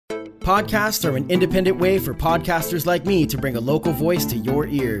Podcasts are an independent way for podcasters like me to bring a local voice to your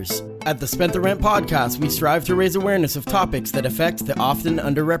ears. At the Spent the Rent podcast, we strive to raise awareness of topics that affect the often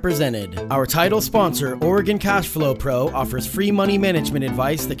underrepresented. Our title sponsor, Oregon Cashflow Pro, offers free money management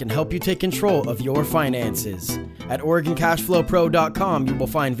advice that can help you take control of your finances. At OregonCashflowPro.com, you will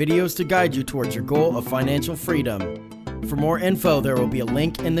find videos to guide you towards your goal of financial freedom. For more info, there will be a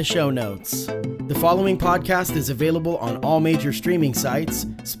link in the show notes. The following podcast is available on all major streaming sites,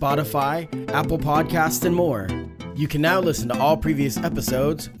 Spotify, Apple Podcasts, and more. You can now listen to all previous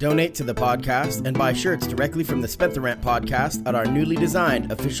episodes, donate to the podcast, and buy shirts directly from the Spent the Rent podcast at our newly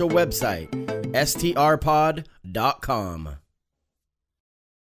designed official website, strpod.com.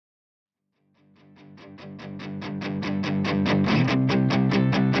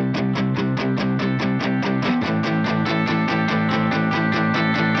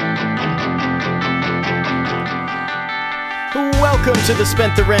 Welcome to the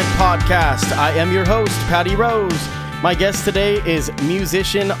Spent the Rent podcast. I am your host, Patty Rose. My guest today is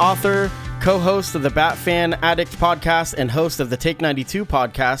musician, author, co-host of the Bat Fan Addict podcast, and host of the Take 92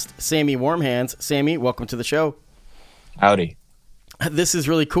 podcast, Sammy Warmhands. Sammy, welcome to the show. Howdy. This is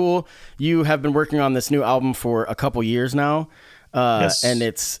really cool. You have been working on this new album for a couple years now. Yes. And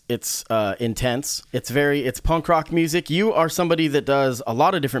it's intense. It's punk rock music. You are somebody that does a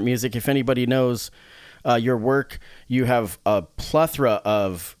lot of different music. If anybody knows your work, you have a plethora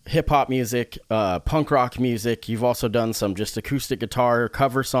of hip-hop music, punk rock music. You've also done some just acoustic guitar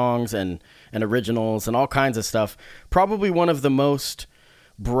cover songs and originals and all kinds of stuff. Probably one of the most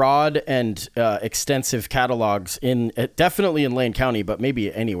broad and extensive catalogs definitely in Lane County, but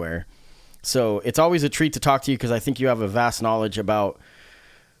maybe anywhere. So it's always a treat to talk to you because I think you have a vast knowledge about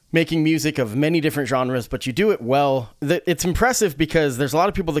making music of many different genres, but you do it well. It's impressive because there's a lot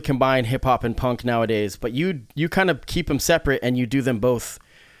of people that combine hip hop and punk nowadays, but you kind of keep them separate and you do them both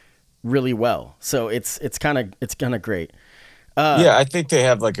really well. So it's kind of great. Yeah, I think they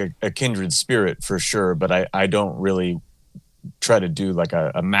have like a kindred spirit for sure, but I don't really try to do like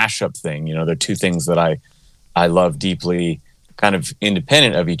a mashup thing. You know, they're two things that I love deeply, kind of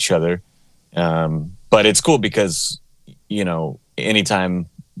independent of each other. But it's cool because, you know, anytime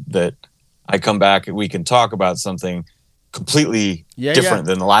that I come back, we can talk about something completely different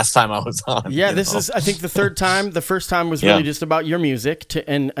than the last time I was on. Yeah, this is, I think, the third time. The first time was really just about your music.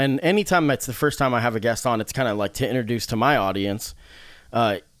 And anytime it's the first time I have a guest on, it's kind of like to introduce to my audience,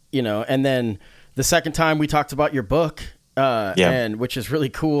 you know. And then the second time we talked about your book, and which is really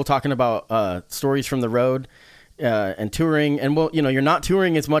cool, talking about stories from the road and touring. And well, you know, you're not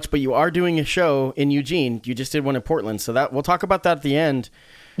touring as much, but you are doing a show in Eugene. You just did one in Portland, so that we'll talk about that at the end.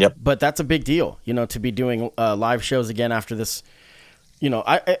 Yep. But that's a big deal, you know, to be doing live shows again after this. You know,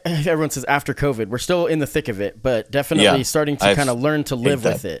 everyone says after COVID, we're still in the thick of it, but definitely starting to kind of learn to live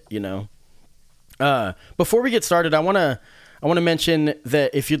with it, you know. Before we get started, I want to mention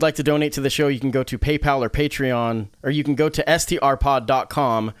that if you'd like to donate to the show, you can go to PayPal or Patreon, or you can go to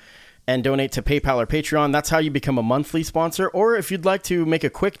strpod.com and donate to PayPal or Patreon. That's how you become a monthly sponsor. Or if you'd like to make a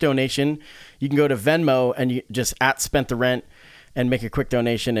quick donation, you can go to Venmo and you just @Spent the Rent and make a quick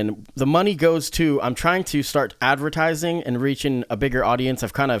donation. And the money goes to, I'm trying to start advertising and reaching a bigger audience.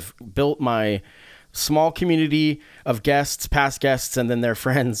 I've kind of built my small community of guests, past guests, and then their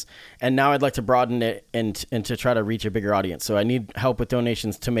friends. And now I'd like to broaden it and to try to reach a bigger audience. So I need help with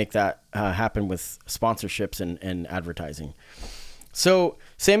donations to make that happen with sponsorships and advertising. So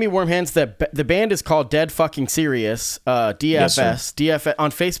Sammy Warmhands, the band is called Dead Fucking Serious, DFS. Yes, DFS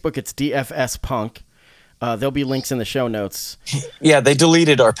on Facebook, it's DFS Punk. There'll be links in the show notes. Yeah, they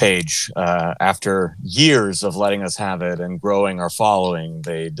deleted our page after years of letting us have it and growing our following.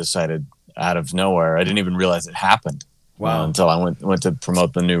 They decided out of nowhere. I didn't even realize it happened. Wow. Until I went to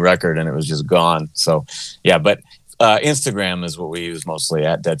promote the new record and it was just gone. So yeah, but Instagram is what we use mostly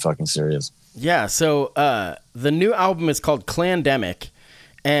at Dead Fucking Serious. Yeah, so the new album is called Clandemic,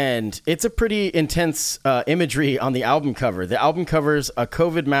 and it's a pretty intense imagery on the album cover. The album covers a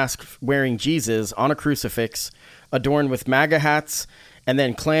COVID mask wearing Jesus on a crucifix, adorned with MAGA hats, and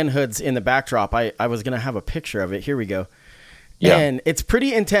then Klan hoods in the backdrop. I was going to have a picture of it. Here we go. Yeah. And it's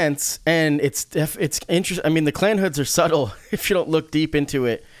pretty intense, and it's interesting. I mean, the Klan hoods are subtle if you don't look deep into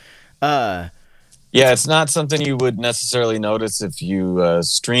it. Yeah, it's not something you would necessarily notice if you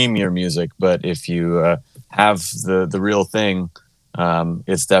stream your music, but if you have the real thing,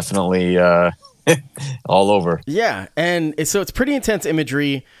 it's definitely all over. Yeah, and so it's pretty intense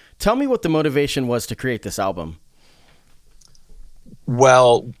imagery. Tell me what the motivation was to create this album.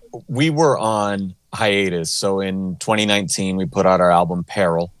 Well, we were on hiatus. So in 2019, we put out our album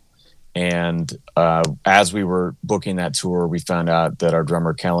Peril. And as we were booking that tour, we found out that our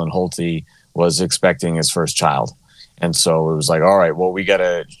drummer, Kellen Holte, was expecting his first child. And so it was like, all right, well, we got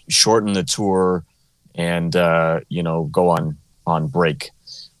to shorten the tour and, go on break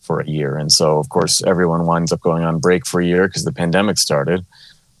for a year. And so, of course, everyone winds up going on break for a year because the pandemic started.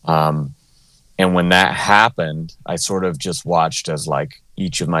 And when that happened, I sort of just watched as like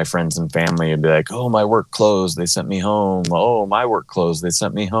each of my friends and family would be like, oh, my work closed, they sent me home. Oh, my work closed, they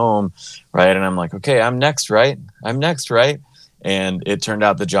sent me home. Right. And I'm like, okay, I'm next, right? And it turned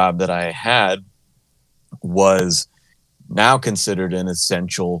out the job that I had was now considered an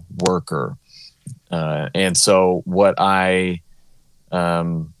essential worker. And so what I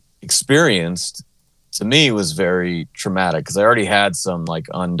experienced, to me, was very traumatic because I already had some like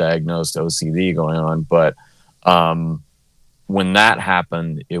undiagnosed OCD going on. But when that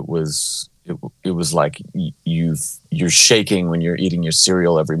happened, it was like you're shaking when you're eating your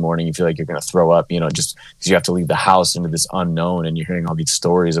cereal every morning. You feel like you're going to throw up, just because you have to leave the house into this unknown, and you're hearing all these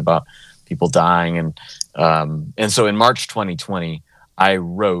stories about people dying. And so in March 2020, I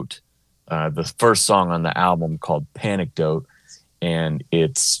wrote the first song on the album called Panicdote, and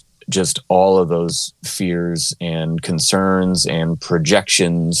it's just all of those fears and concerns and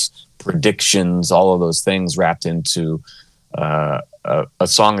projections, predictions, all of those things wrapped into a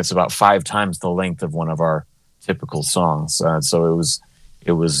song that's about 5 times the length of one of our typical songs. So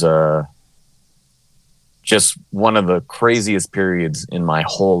it was just one of the craziest periods in my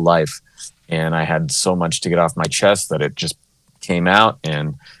whole life. And I had so much to get off my chest that it just came out.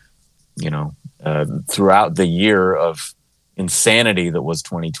 And, throughout the year of insanity that was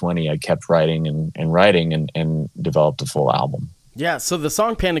 2020, I kept writing and writing and developed a full album. Yeah, so the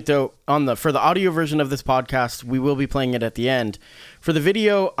song Panicdote for the audio version of this podcast, we will be playing it at the end. For the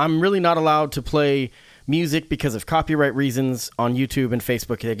video, I'm really not allowed to play music because of copyright reasons on YouTube and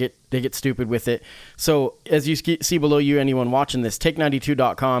Facebook. They get stupid with it. So as you see below you, anyone watching this,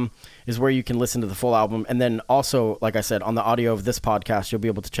 take92.com is where you can listen to the full album. And then also, like I said, on the audio of this podcast, you'll be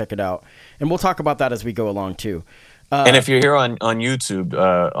able to check it out. And we'll talk about that as we go along too. And if you're here on YouTube,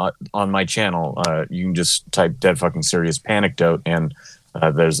 on my channel, you can just type Dead Fucking Serious Panicdote, and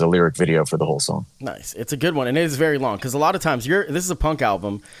there's a lyric video for the whole song. Nice. It's a good one, and it is very long, because a lot of times this is a punk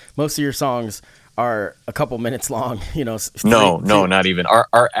album. Most of your songs are a couple minutes long. No, not even.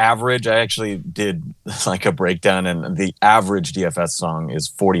 Our average, I actually did like a breakdown, and the average DFS song is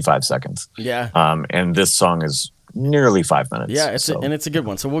 45 seconds. Yeah. And this song is nearly 5 minutes. Yeah, it's a good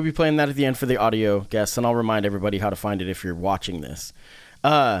one. So we'll be playing that at the end for the audio guests, and I'll remind everybody how to find it if you're watching this.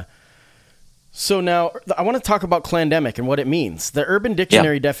 So now I want to talk about clandemic and what it means. The Urban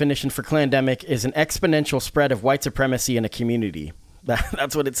Dictionary definition for clandemic is an exponential spread of white supremacy in a community.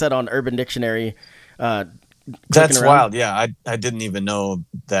 That's what it said on Urban Dictionary. That's wild. Yeah, I didn't even know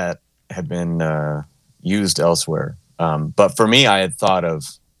that had been used elsewhere. But for me, I had thought of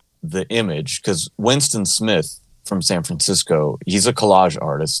the image because Winston Smith from San Francisco, he's a collage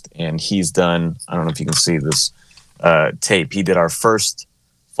artist, and he's done, I don't know if you can see this tape. He did our first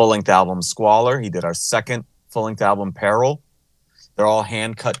full-length album, Squalor. He did our second full-length album, Peril. They're all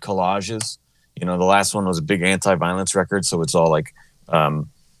hand-cut collages. The last one was a big anti-violence record, so it's all like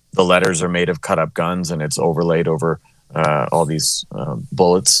the letters are made of cut-up guns, and it's overlaid over all these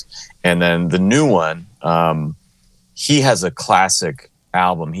bullets. And then the new one, he has a classic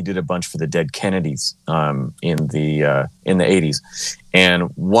album. He did a bunch for the Dead Kennedys in the 80s, and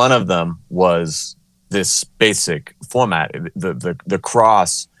one of them was this basic format. The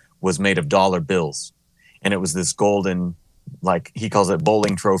cross was made of dollar bills, and it was this golden, like he calls it,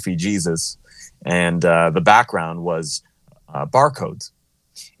 bowling trophy Jesus, and the background was barcodes,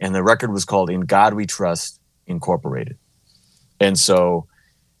 and the record was called In God We Trust Incorporated. And so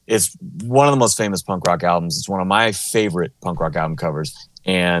it's one of the most famous punk rock albums. It's one of my favorite punk rock album covers.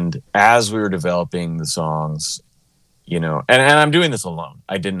 And as we were developing the songs, and I'm doing this alone.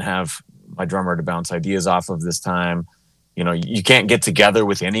 I didn't have my drummer to bounce ideas off of this time. You can't get together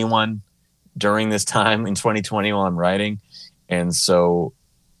with anyone during this time in 2020 while I'm writing. And so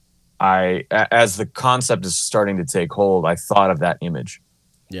as the concept is starting to take hold, I thought of that image.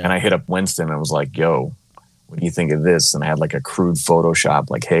 Yeah. And I hit up Winston and I was like, yo, what do you think of this? And I had like a crude Photoshop,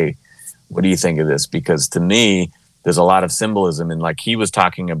 like, hey, what do you think of this? Because to me, there's a lot of symbolism. And like he was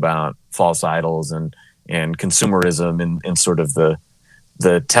talking about false idols and consumerism and sort of the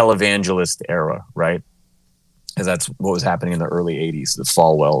televangelist era, right? Because that's what was happening in the early 80s, the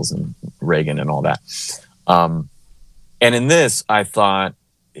Falwells and Reagan and all that. And in this, I thought,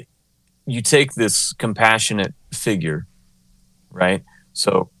 you take this compassionate figure, right?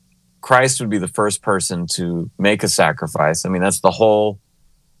 So Christ would be the first person to make a sacrifice. I mean, that's the whole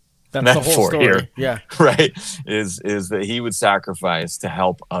metaphor here, yeah, right, is that he would sacrifice to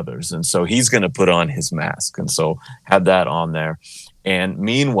help others, and so he's going to put on his mask, and so had that on there. And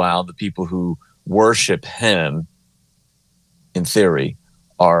meanwhile, the people who worship him, in theory,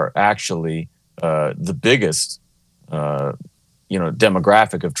 are actually the biggest,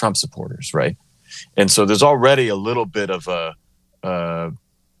 demographic of Trump supporters, right? And so there's already a little bit of a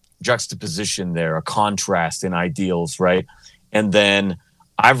juxtaposition there, a contrast in ideals, right? And then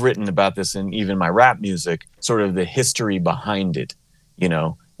I've written about this in even my rap music, sort of the history behind it.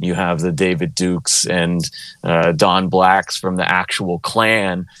 You have the David Dukes and Don Blacks from the actual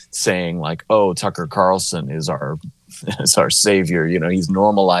Klan saying like, "Oh, Tucker Carlson is our savior." He's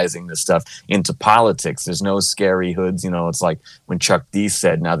normalizing this stuff into politics. There's no scary hoods. It's like when Chuck D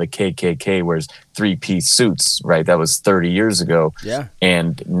said, "Now the KKK wears 3-piece suits," right? That was 30 years ago. Yeah.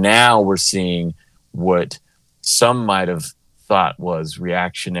 And now we're seeing what some might have thought was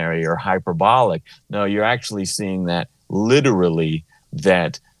reactionary or hyperbolic. No, you're actually seeing that literally,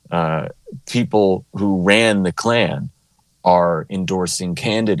 that people who ran the Klan are endorsing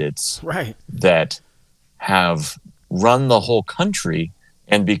candidates, right, that have run the whole country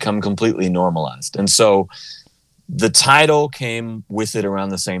and become completely normalized. And so the title came with it around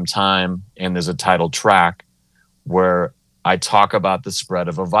the same time, and there's a title track where I talk about the spread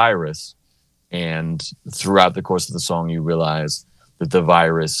of a virus. And throughout the course of the song, you realize that the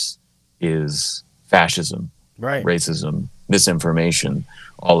virus is fascism, right, racism, misinformation,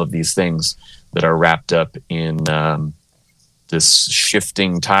 all of these things that are wrapped up in this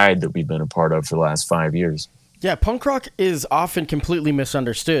shifting tide that we've been a part of for the last 5 years. Yeah, punk rock is often completely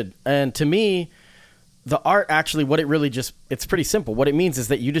misunderstood. And to me, the art actually, what it really it's pretty simple. What it means is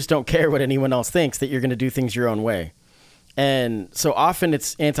that you just don't care what anyone else thinks, that you're going to do things your own way. And so often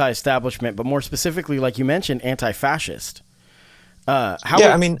it's anti-establishment, but more specifically, like you mentioned, anti-fascist. Yeah,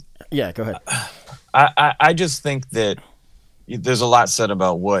 go ahead. I just think that there's a lot said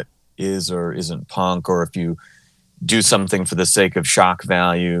about what is or isn't punk, or if you do something for the sake of shock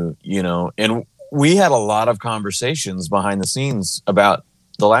value, and we had a lot of conversations behind the scenes about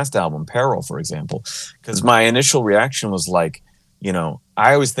the last album, Peril, for example, because my initial reaction was like,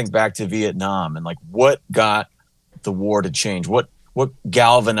 I always think back to Vietnam and like what got the war to change, what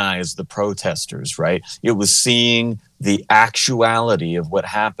galvanized the protesters, right? It was seeing the actuality of what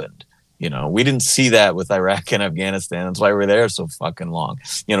happened. We didn't see that with Iraq and Afghanistan. That's why we're there so fucking long.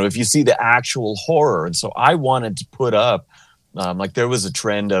 If you see the actual horror. And so I wanted to put up, like there was a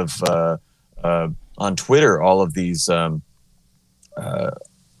trend of, on Twitter, all of these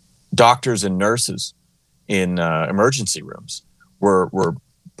doctors and nurses in emergency rooms were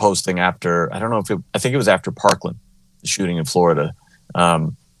posting after, I think it was after Parkland, the shooting in Florida.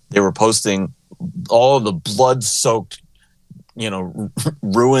 They were posting all of the blood-soaked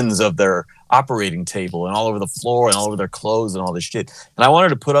ruins of their operating table and all over the floor and all over their clothes and all this shit. And I wanted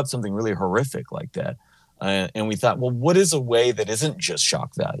to put up something really horrific like that. And we thought, well, what is a way that isn't just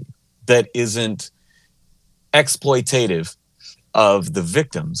shock value, that isn't exploitative of the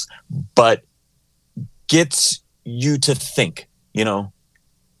victims, but gets you to think,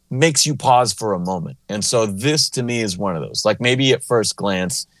 makes you pause for a moment. And so this to me is one of those. Like maybe at first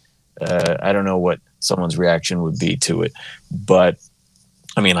glance, I don't know what someone's reaction would be to it, but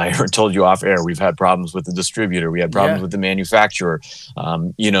I mean, I told you off air, we've had problems with the distributor. We had problems with the manufacturer.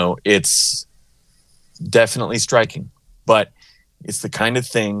 It's definitely striking, but it's the kind of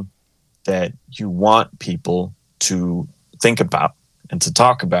thing that you want people to think about and to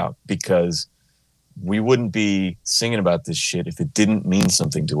talk about, because we wouldn't be singing about this shit if it didn't mean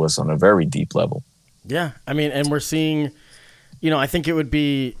something to us on a very deep level. Yeah. I mean, and we're seeing, I think it would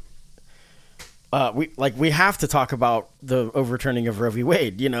be, we have to talk about the overturning of Roe v.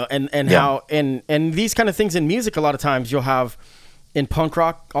 Wade, and how, and these kind of things in music, a lot of times you'll have in punk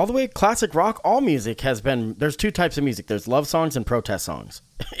rock, all the way classic rock, all music has been, there's two types of music. There's love songs and protest songs,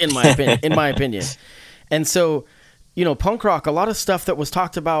 in my opinion. And so, punk rock, a lot of stuff that was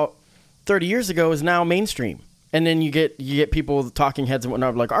talked about 30 years ago is now mainstream. And then you get people, talking heads and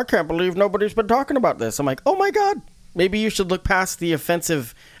whatnot, like, I can't believe nobody's been talking about this. I'm like, oh my God. Maybe you should look past the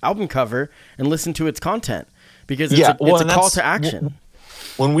offensive album cover and listen to its content, because it's a call to action.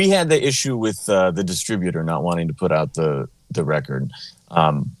 When we had the issue with the distributor not wanting to put out the record,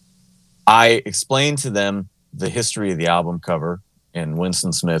 I explained to them the history of the album cover and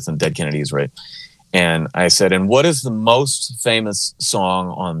Winston Smith and Dead Kennedys, right? And I said, and what is the most famous song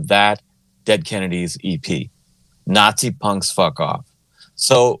on that Dead Kennedys EP? Nazi Punks Fuck Off.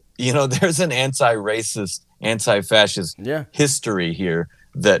 So, there's an anti-racist, anti-fascist history here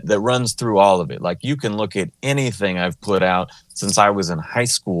that runs through all of it. Like, you can look at anything I've put out since I was in high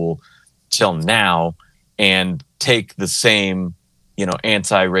school till now and take the same,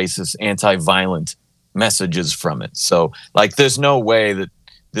 anti-racist, anti-violent messages from it. So, like, there's no way that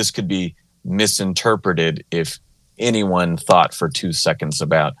this could be misinterpreted if anyone thought for 2 seconds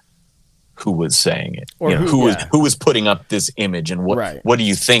about who was saying it, or who was putting up this image, and what do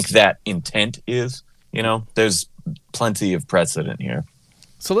you think that intent is? There's plenty of precedent here.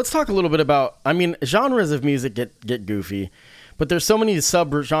 So let's talk a little bit about, genres of music get goofy, but there's so many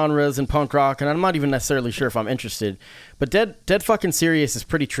sub-genres in punk rock, and I'm not even necessarily sure if I'm interested. But Dead Fucking Serious is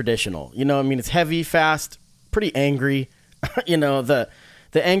pretty traditional. It's heavy, fast, pretty angry.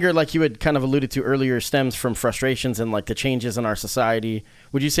 The anger, like you had kind of alluded to earlier, stems from frustrations and like the changes in our society.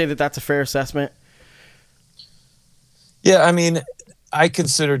 Would you say that that's a fair assessment? Yeah, I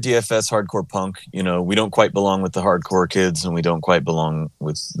consider DFS hardcore punk. We don't quite belong with the hardcore kids, and we don't quite belong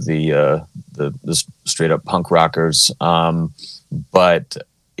with the straight up punk rockers. But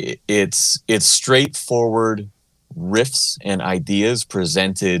it's straightforward riffs and ideas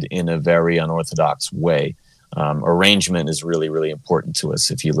presented in a very unorthodox way. Arrangement is really, really important to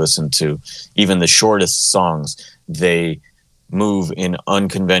us. If you listen to even the shortest songs, they move in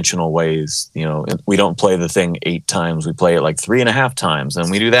unconventional ways. We don't play the thing 8 times. We play it like 3.5 times,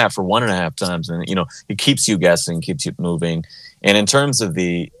 and we do that for 1.5 times. And, it keeps you guessing, keeps you moving. And in terms of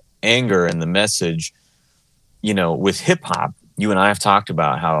the anger and the message, with hip hop, you and I have talked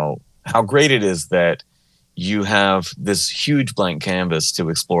about how great it is that you have this huge blank canvas to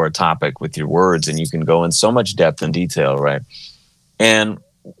explore a topic with your words, and you can go in so much depth and detail, right? And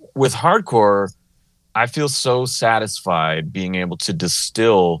with hardcore, I feel so satisfied being able to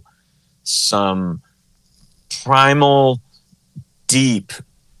distill some primal, deep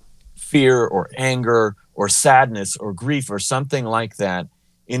fear or anger or sadness or grief or something like that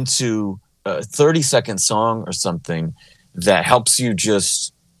into a 30-second song or something that helps you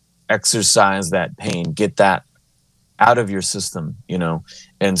just exercise that pain, get that out of your system,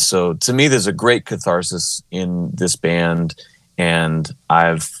 And so to me, there's a great catharsis in this band. And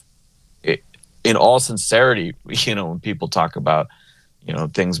in all sincerity, when people talk about,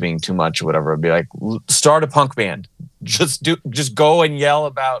 things being too much or whatever, I'd be like, start a punk band. Just go and yell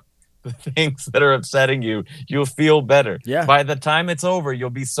about the things that are upsetting you. You'll feel better. Yeah. By the time it's over,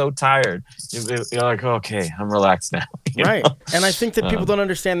 you'll be so tired. You're like, okay, I'm relaxed now. Right. And I think that people don't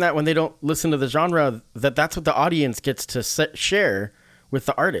understand that when they don't listen to the genre, that's what the audience gets to share with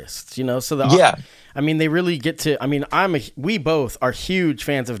the artists, So they really get to, we both are huge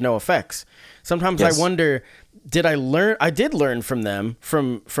fans of NoFX. Sometimes yes. I wonder, I did learn from them,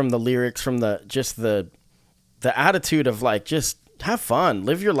 from the lyrics, from the attitude of like, just have fun,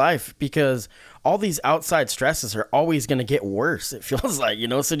 live your life, because all these outside stresses are always going to get worse. It feels like,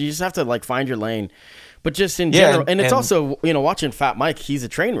 so you just have to like find your lane, but just in general. And it's also, watching Fat Mike, he's a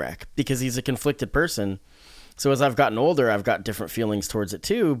train wreck because he's a conflicted person. So as I've gotten older, I've got different feelings towards it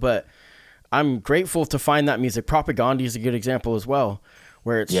too, but I'm grateful to find that music. Propaganda is a good example as well,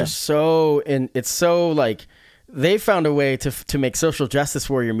 where it's just so, and it's so like they found a way to make social justice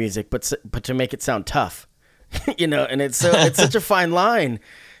warrior music, but to make it sound tough. And it's such a fine line,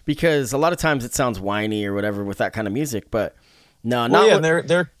 because a lot of times it sounds whiny or whatever with that kind of music, but no, not. Yeah, and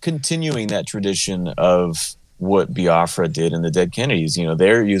they're continuing that tradition of what Biafra did in the Dead Kennedys.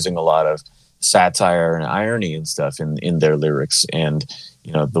 They're using a lot of satire and irony and stuff in their lyrics, and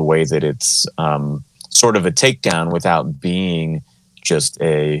the way that it's sort of a takedown without being just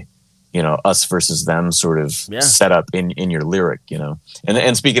a us versus them sort of setup in your lyric.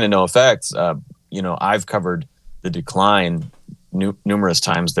 And speaking of NoFX, I've covered The Decline numerous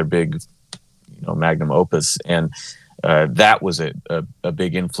times, their big, magnum opus. And that was a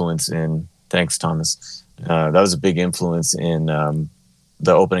big influence in, thanks, Thomas. That was a big influence in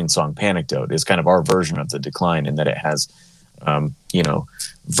the opening song, Panecdote. Is kind of our version of The Decline, in that it has,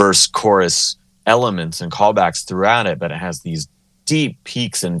 verse, chorus elements and callbacks throughout it, but it has these deep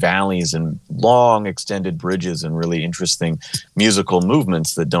peaks and valleys and long extended bridges and really interesting musical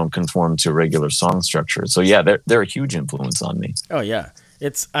movements that don't conform to regular song structure. So yeah, they're a huge influence on me. Oh yeah.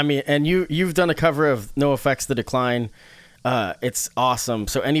 And you've done a cover of NoFX, The Decline. It's awesome.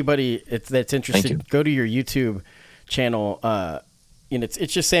 So anybody that's interested, go to your YouTube channel.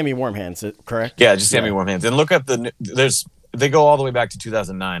 It's just Sammy Warmhands, correct? Yeah, just Sammy Warmhands. And look up they go all the way back to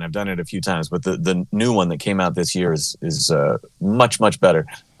 2009. I've done it a few times, but the new one that came out this year is much, much better.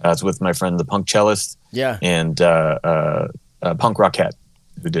 It's with my friend, the Punk Cellist, and Punk Rockette.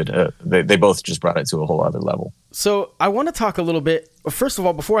 did. They both just brought it to a whole other level. So I want to talk a little bit. First of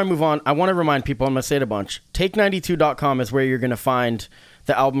all, before I move on, I want to remind people, I'm going to say it a bunch. Take92.com is where you're going to find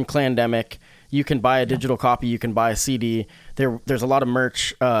the album Clandemic. You can buy a digital copy. You can buy a CD. There's a lot of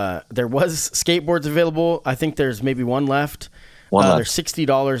merch. There was skateboards available. I think there's maybe one left. They're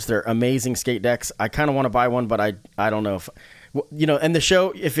 $60. They're amazing skate decks. I kind of want to buy one, but I don't know if... and the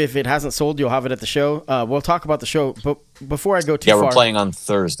show, if it hasn't sold, you'll have it at the show. We'll talk about the show, but before I go too far... Yeah, we're playing on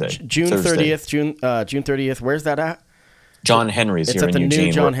Thursday. June 30th. June 30th. Where's that at? John Henry's here in Eugene. It's at the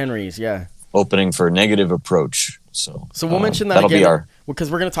new John Henry's, yeah. Opening for Negative Approach. So we'll mention that again,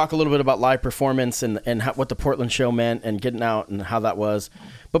 because we're going to talk a little bit about live performance and what the Portland show meant and getting out and how that was.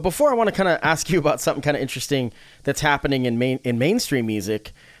 But before, I want to kind of ask you about something kind of interesting that's happening in mainstream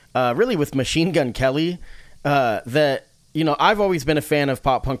music, really with Machine Gun Kelly, that... I've always been a fan of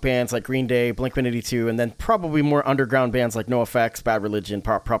pop punk bands like Green Day, Blink-182, and then probably more underground bands like NoFX, Bad Religion,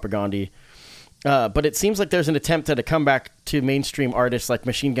 Propagandhi. But it seems like there's an attempt at a comeback to mainstream artists like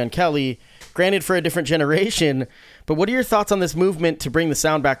Machine Gun Kelly, granted for a different generation. But what are your thoughts on this movement to bring the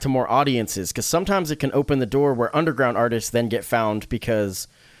sound back to more audiences? Because sometimes it can open the door where underground artists then get found because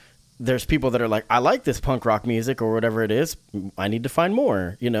there's people that are like, I like this punk rock music or whatever it is. I need to find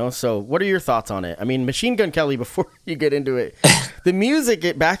more, So what are your thoughts on it? I mean, Machine Gun Kelly, before you get into it, the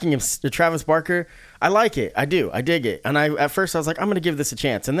music backing him, Travis Barker, I like it. I do. I dig it. And at first I was like, I'm going to give this a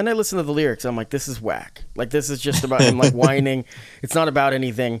chance. And then I listened to the lyrics. I'm like, this is whack. Like, this is just about him like whining. It's not about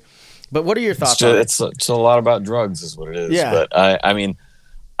anything. But what are your thoughts on it? It's a lot about drugs is what it is. Yeah. But I mean,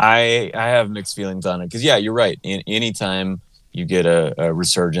 I have mixed feelings on it. Because, yeah, you're right. Anytime you get a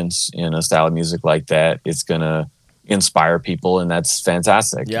resurgence in a style of music like that, it's going to inspire people, and that's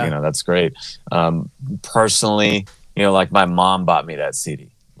fantastic. Yeah. That's great. Personally, like my mom bought me that CD.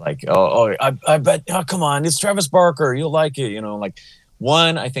 Like, I bet, come on, it's Travis Barker. You'll like it.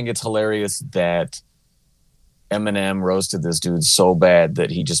 I think it's hilarious that Eminem roasted this dude so bad that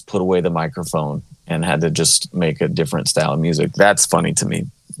he just put away the microphone and had to just make a different style of music. That's funny to me.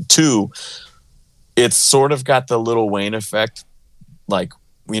 2, it's sort of got the Lil Wayne effect, like,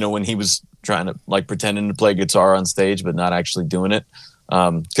 when he was trying to, like, pretending to play guitar on stage, but not actually doing it.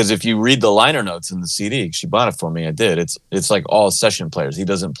 Because if you read the liner notes in the CD, she bought it for me. I did. It's like all session players. He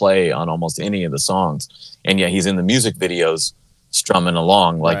doesn't play on almost any of the songs, and yet he's in the music videos strumming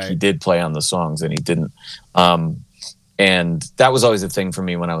along like right. He did play on the songs, and he didn't. And that was always a thing for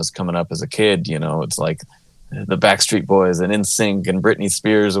me when I was coming up as a kid. It's like the Backstreet Boys and NSYNC and Britney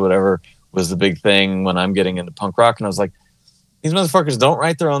Spears or whatever was the big thing when I'm getting into punk rock. And I was like, these motherfuckers don't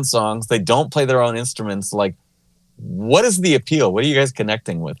write their own songs. They don't play their own instruments. Like, what is the appeal? What are you guys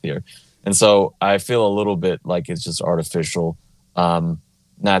connecting with here? And so I feel a little bit like it's just artificial,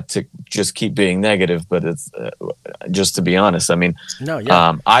 not to just keep being negative, but it's just to be honest. I mean,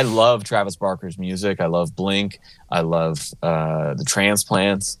 I love Travis Barker's music. I love Blink. I love the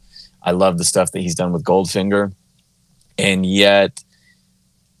Transplants. I love the stuff that he's done with Goldfinger. And yet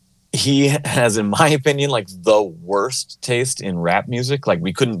he has, in my opinion, like the worst taste in rap music. Like,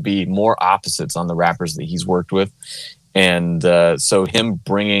 we couldn't be more opposites on the rappers that he's worked with. And so him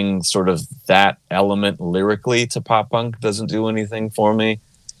bringing sort of that element lyrically to pop punk doesn't do anything for me.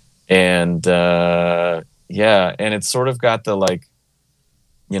 And and it's sort of got the, like,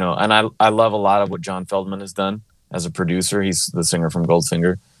 and I love a lot of what John Feldman has done as a producer. He's the singer from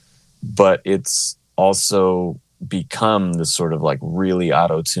Goldfinger. But it's also become this sort of like really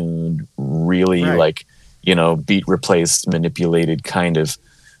auto-tuned, really like, beat replaced, manipulated kind of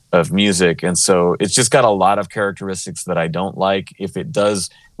music. And so it's just got a lot of characteristics that I don't like. If it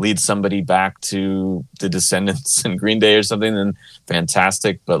does lead somebody back to the Descendants and Green Day or something, then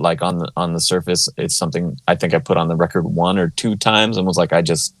fantastic. But like on the surface, it's something I think I put on the record 1 or 2 times and was like, I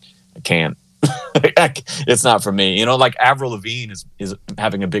can't. It's not for me. Like Avril Lavigne is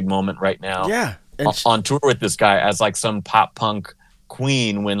having a big moment right now. Yeah. On tour with this guy as like some pop punk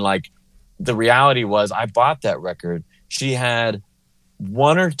queen, when like the reality was I bought that record. She had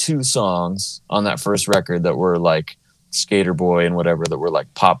 1 or 2 songs on that first record that were like Skater Boy and whatever, that were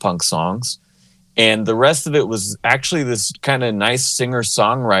like pop punk songs. And the rest of it was actually this kind of nice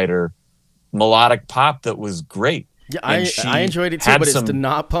singer-songwriter melodic pop that was great. Yeah, I enjoyed it too, but it's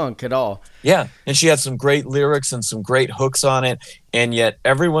not punk at all. Yeah, and she had some great lyrics and some great hooks on it, and yet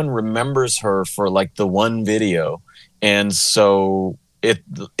everyone remembers her for like the one video. And so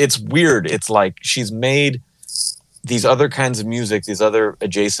it's weird. It's like she's made these other kinds of music, these other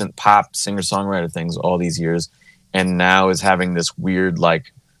adjacent pop singer-songwriter things all these years, and now is having this weird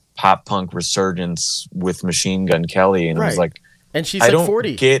like pop punk resurgence with Machine Gun Kelly. And it was like, and she's like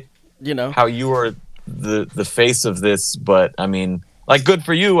 40. Get how you are the face of this, but I mean, like, good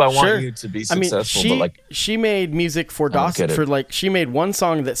for you. I want you to be successful. But like, she made music for Dawson she made one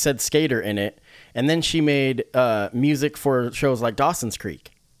song that said skater in it, and then she made music for shows like Dawson's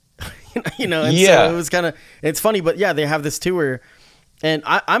Creek. So it was kind of, it's funny, but yeah, they have this tour, and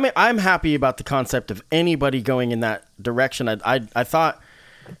I'm happy about the concept of anybody going in that direction. I thought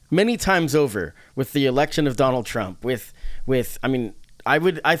many times over with the election of Donald Trump, I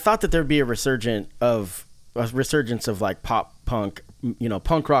thought that there'd be a resurgence of like pop punk,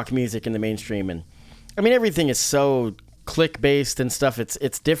 punk rock music in the mainstream. And I mean, everything is so click based and stuff.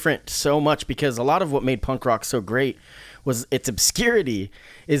 It's different so much, because a lot of what made punk rock so great was its obscurity,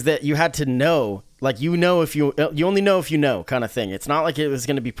 is that you had to know, like, you only know if you know, kind of thing. It's not like it was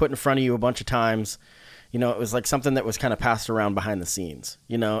going to be put in front of you a bunch of times. It was like something that was kind of passed around behind the scenes,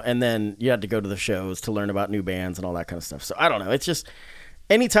 and then you had to go to the shows to learn about new bands and all that kind of stuff. So I don't know. It's just,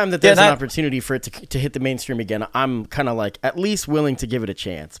 anytime that there's an opportunity for it to hit the mainstream again, I'm kind of like at least willing to give it a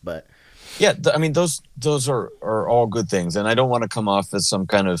chance. But yeah, I mean, those are all good things. And I don't want to come off as some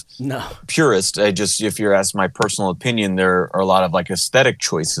kind of purist. If you're asking my personal opinion, there are a lot of like aesthetic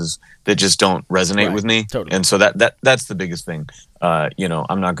choices that just don't resonate with me. Totally. And so that's the biggest thing.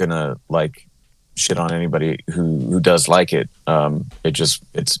 I'm not going to like shit on anybody who does like it. That's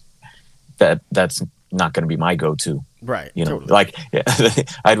not going to be my go-to. Right. Totally. Like,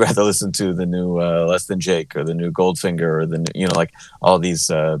 I'd rather listen to the new Less Than Jake or the new Goldfinger or the new, like all these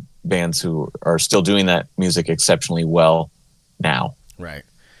bands who are still doing that music exceptionally well now. Right.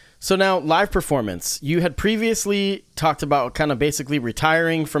 So now, live performance. You had previously talked about kind of basically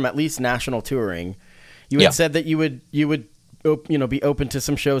retiring from at least national touring. You had said that you would be open to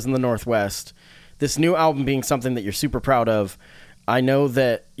some shows in the Northwest. This new album being something that you're super proud of. I know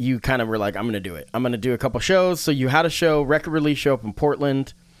that you kind of were like, I'm going to do it. I'm going to do a couple shows. So you had a record release show up in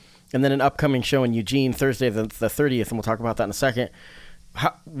Portland, and then an upcoming show in Eugene, Thursday the 30th, and we'll talk about that in a second.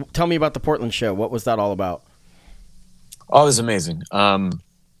 Tell me about the Portland show. What was that all about? Oh, it was amazing.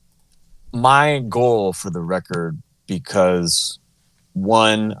 My goal for the record, because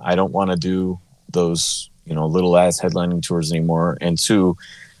one, I don't want to do those, little ass headlining tours anymore. And two,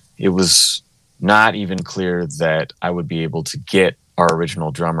 it was not even clear that I would be able to get our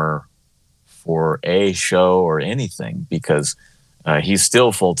original drummer for a show or anything, because he's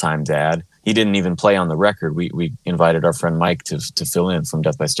still full-time dad. He didn't even play on the record. We invited our friend Mike to fill in from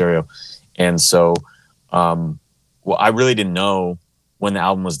Death by Stereo. And so, I really didn't know when the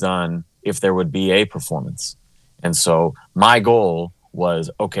album was done if there would be a performance. And so my goal was,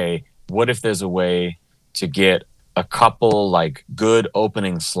 okay, what if there's a way to get a couple like good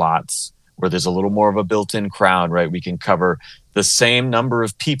opening slots where there's a little more of a built-in crowd, right? We can cover the same number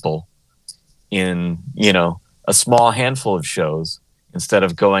of people in, a small handful of shows instead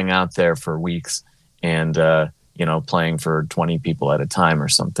of going out there for weeks and, playing for 20 people at a time or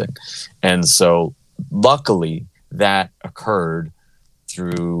something. And so luckily that occurred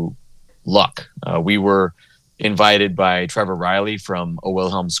through luck. We were invited by Trevor Riley from O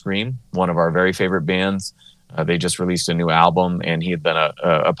Wilhelm Scream, one of our very favorite bands. They just released a new album, and he had been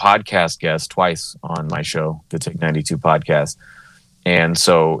a podcast guest twice on my show, the Take 92 podcast. And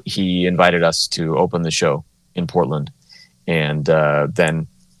so he invited us to open the show in Portland. And then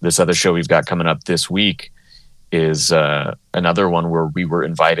this other show we've got coming up this week is another one where we were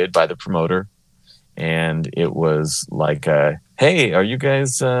invited by the promoter. And it was like, hey, are you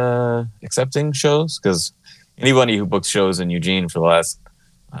guys accepting shows? Because anybody who books shows in Eugene for the last,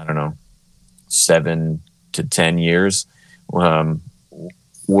 7 to 10 years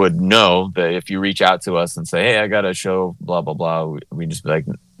would know that if you reach out to us and say, hey, I got a show, blah, blah, blah, we just be like,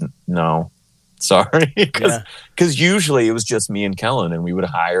 no, sorry. Because usually it was just me and Kellen, and we would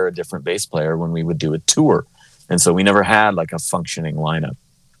hire a different bass player when we would do a tour. And so we never had like a functioning lineup.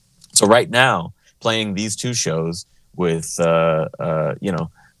 So right now, playing these two shows with,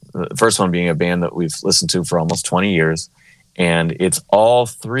 the first one being a band that we've listened to for almost 20 years, and it's all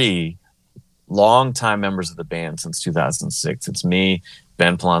three longtime members of the band since 2006. It's me,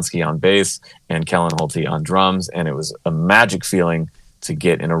 Ben Polonsky on bass, and Kellen Holte on drums. And it was a magic feeling to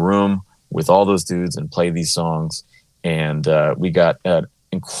get in a room with all those dudes and play these songs. And we got an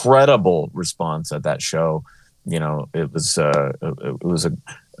incredible response at that show. It was a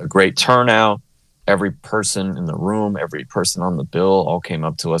great turnout. Every person in the room, every person on the bill all came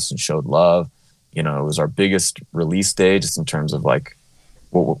up to us and showed love. It was our biggest release day just in terms of like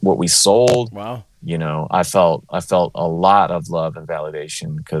what we sold. Wow. I felt a lot of love and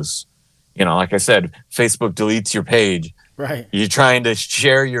validation because, like I said, Facebook deletes your page. Right. You're trying to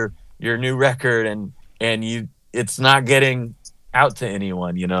share your new record and it's not getting out to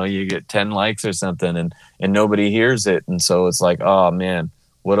anyone. You know, you get 10 likes or something, and nobody hears it, and so it's like, oh man,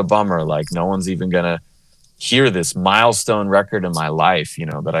 what a bummer. Like, no one's even gonna hear this milestone record in my life, you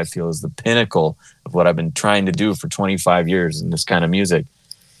know, that I feel is the pinnacle of what I've been trying to do for 25 years in this kind of music.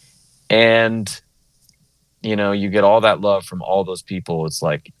 And you know, you get all that love from all those people. It's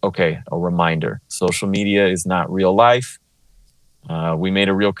like, okay, a reminder. Social media is not real life. We made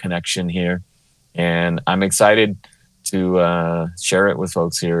a real connection here, and I'm excited to share it with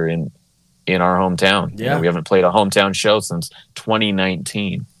folks here in our hometown. Yeah. You know, we haven't played a hometown show since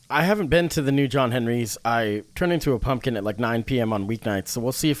 2019. I haven't been to the new John Henry's. I turn into a pumpkin at like 9 p.m. on weeknights, so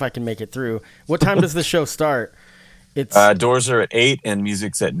we'll see if I can make it through. What time does the show start? It's doors are at 8 and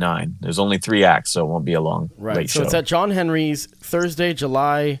music's at 9. There's only 3 acts, so it won't be a long late show. So it's at John Henry's Thursday,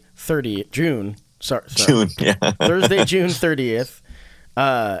 July 30th, June. Sorry. June, yeah. Thursday, June 30th.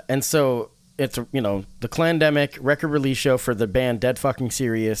 And so it's, you know, the Clandemic record release show for the band Dead Fucking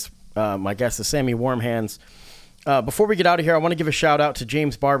Serious. My guest is Sammy Warmhands. Before we get out of here, I want to give a shout out to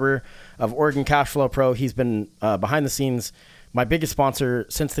James Barber of Oregon Cashflow Pro. He's been behind the scenes, my biggest sponsor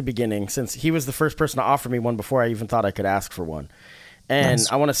since the beginning, since he was the first person to offer me one before I even thought I could ask for one. And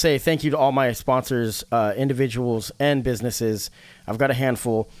nice. I want to say thank you to all my sponsors, individuals and businesses. I've got a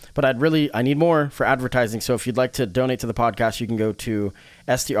handful, but I need more for advertising. So if you'd like to donate to the podcast, you can go to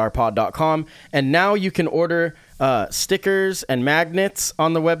strpod.com. And now you can order stickers and magnets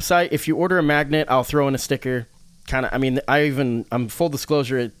on the website. If you order a magnet, I'll throw in a sticker. I'm full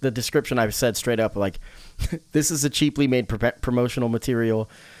disclosure, the description I've said straight up, like, this is a cheaply made promotional material,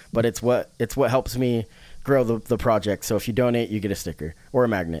 but it's what helps me grow the project. So if you donate, you get a sticker or a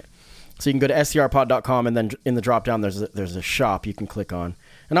magnet. So you can go to strpod.com, and then in the drop down, there's a shop you can click on.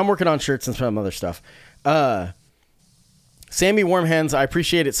 And I'm working on shirts and some other stuff. Sammy Warmhands, I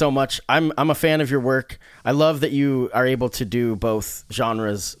appreciate it so much. I'm a fan of your work. I love that you are able to do both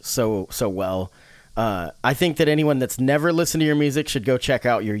genres so well. I think that anyone that's never listened to your music should go check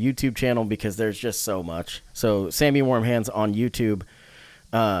out your YouTube channel, because there's just so much. So Sammy Warmhands on YouTube.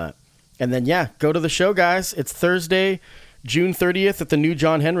 And then, go to the show, guys. It's Thursday, June 30th at the new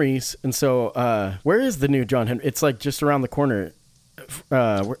John Henry's. And so where is the new John Henry? It's like just around the corner.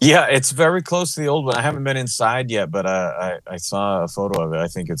 Yeah, it's very close to the old one. I haven't been inside yet, but I saw a photo of it. I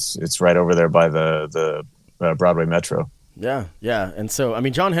think it's right over there by the Broadway Metro. Yeah. And so, I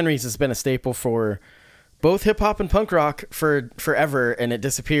mean, John Henry's has been a staple for both hip hop and punk rock for forever, and it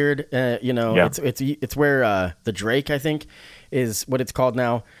disappeared. It's where the Drake, I think, is what it's called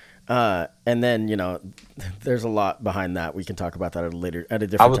now. And then, there's a lot behind that. We can talk about that at a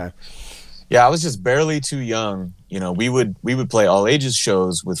different time. Yeah, I was just barely too young. We would play all ages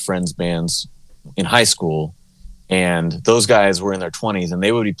shows with friends' bands in high school. And those guys were in their 20s, and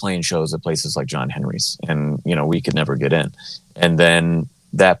they would be playing shows at places like John Henry's, and we could never get in. And then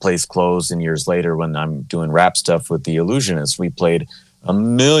that place closed, and years later, when I'm doing rap stuff with the Illusionists, we played a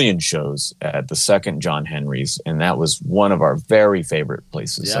million shows at the second John Henry's, and that was one of our very favorite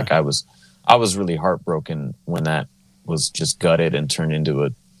places. Yeah. Like I was really heartbroken when that was just gutted and turned into a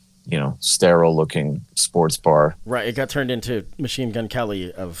sterile looking sports bar. Right. It got turned into Machine Gun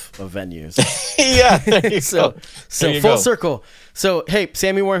Kelly of venues. Yeah. There you so full circle. So, hey,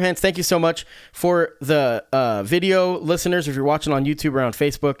 Sammy Warmhands, thank you so much. For the video listeners, if you're watching on YouTube or on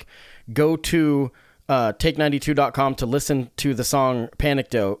Facebook, go to take92.com to listen to the song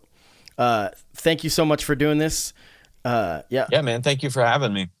Panecdote. Thank you so much for doing this. Yeah, man. Thank you for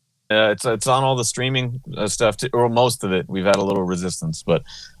having me. It's on all the streaming stuff too, or most of it. We've had a little resistance, but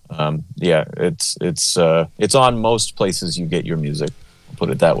it's on most places you get your music. I'll put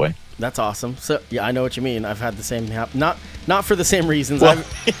it that way. That's awesome. So yeah, I know what you mean. I've had the same not for the same reasons. Well,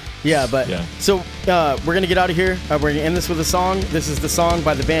 So we're gonna get out of here. We're gonna end this with a song. This is the song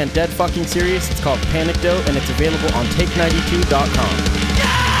by the band Dead Fucking Serious. It's called Panecdote, and it's available on take92.com.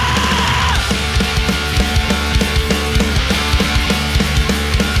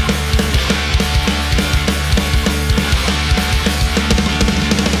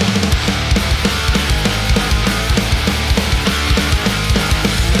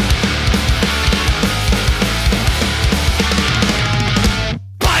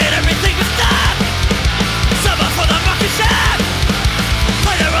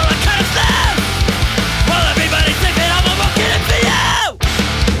 While everybody's thinking I'm a rockin' it for you.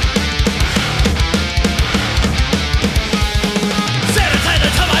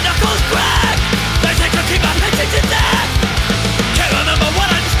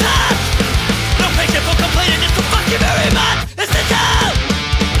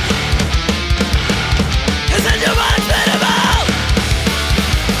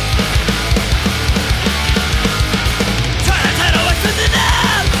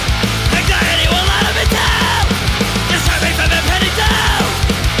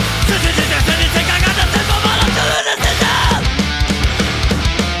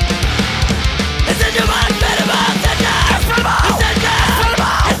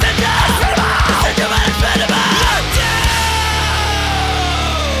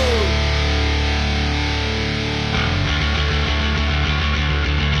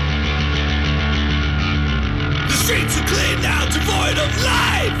 Streets are clean now, devoid of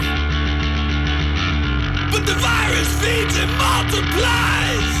life, but the virus feeds and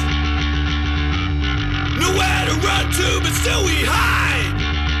multiplies. Nowhere to run to, but still we hide.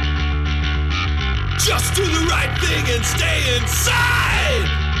 Just do the right thing and stay inside.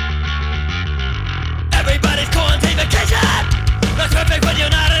 Everybody's quarantine vacation. That's perfect when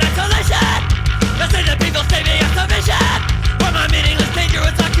you're not in isolation. That's it, the people stay me on vision. For my meaningless,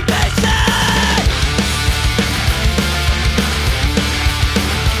 dangerous occupation.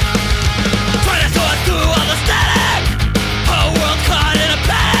 Trying to sort through all the static. Whole world caught in a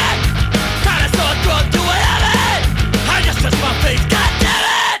panic. Trying to sort through to what happened. I just touched my face, god damn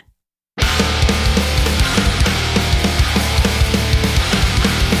it.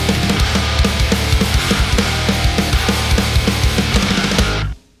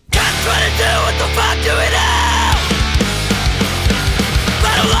 Can't try to do what the fuck do we do?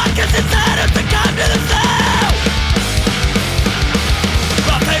 Let a lock us inside us to come to the flow.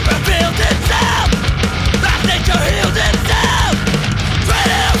 Raw paper feels itself. Fast nature heals itself.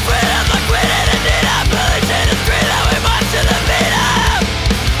 Traded our freedom like we didn't need our police industry that we march to the beat of.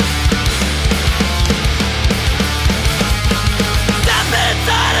 Step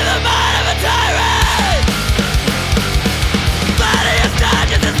inside of the mind of a tyrant. Body is not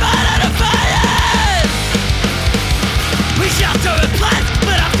just as fine out of fire. We shelter in place,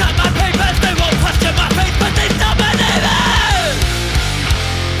 but I've got my papers. They won't question my face, but they still believe it.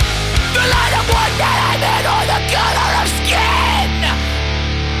 The line of one that I'm in, or the color of skin.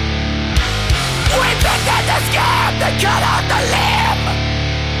 We picked at the scab that cut out the limb.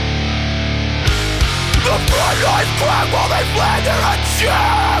 The front lines crack while they flander and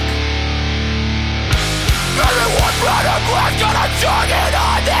check. Everyone brought a glass, got a target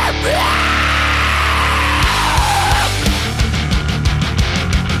on their back.